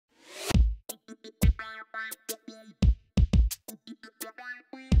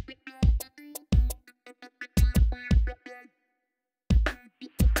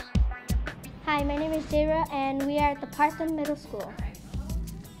Hi, my name is Jayra and we are at the Parthum Middle School.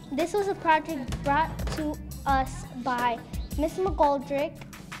 This was a project brought to us by Ms. McGoldrick,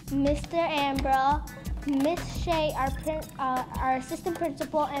 Mr. Ambra, Ms. Shea, our assistant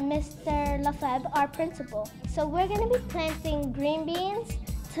principal, and Mr. Lafeb, our principal. So we're going to be planting green beans,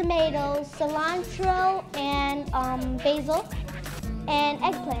 tomatoes, cilantro, and basil, and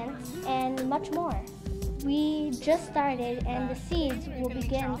eggplants, and much more. We just started and the seeds will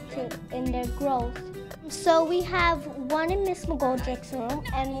begin in their growth. So we have one in Miss McGoldrick's room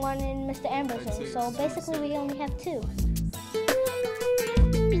and one in Mr. Amber's room. So basically we only have two.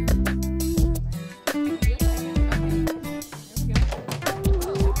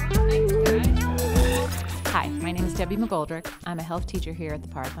 Hi, my name is Debbie McGoldrick. I'm a health teacher here at the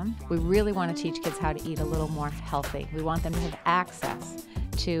Parthum. We really want to teach kids how to eat a little more healthy. We want them to have access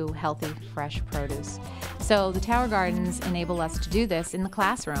to healthy, fresh produce. So the Tower Gardens enable us to do this in the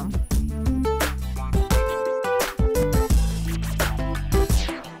classroom.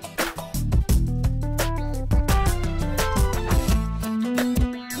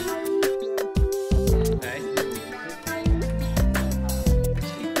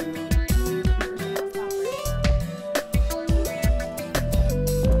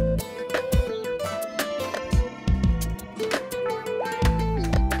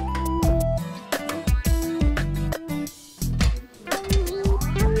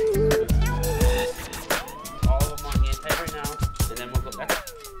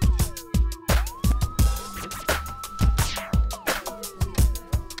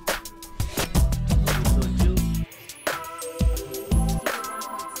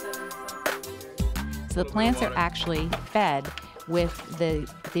 So the plants are actually fed with the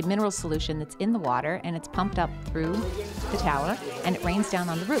mineral solution that's in the water, and it's pumped up through the tower and it rains down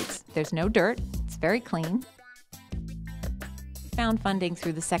on the roots. There's no dirt, it's very clean. We found funding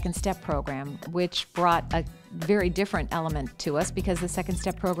through the Second Step program, which brought a very different element to us because the Second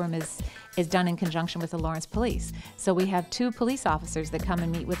Step program is done in conjunction with the Lawrence Police. So we have 2 police officers that come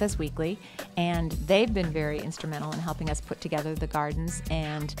and meet with us weekly, and they've been very instrumental in helping us put together the gardens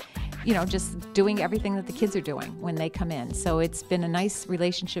and just doing everything that the kids are doing when they come in. So it's been a nice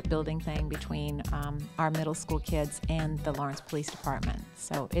relationship building thing between our middle school kids and the Lawrence Police Department.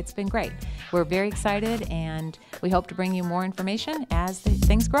 So it's been great. We're very excited and we hope to bring you more information as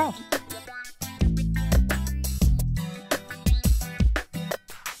things grow.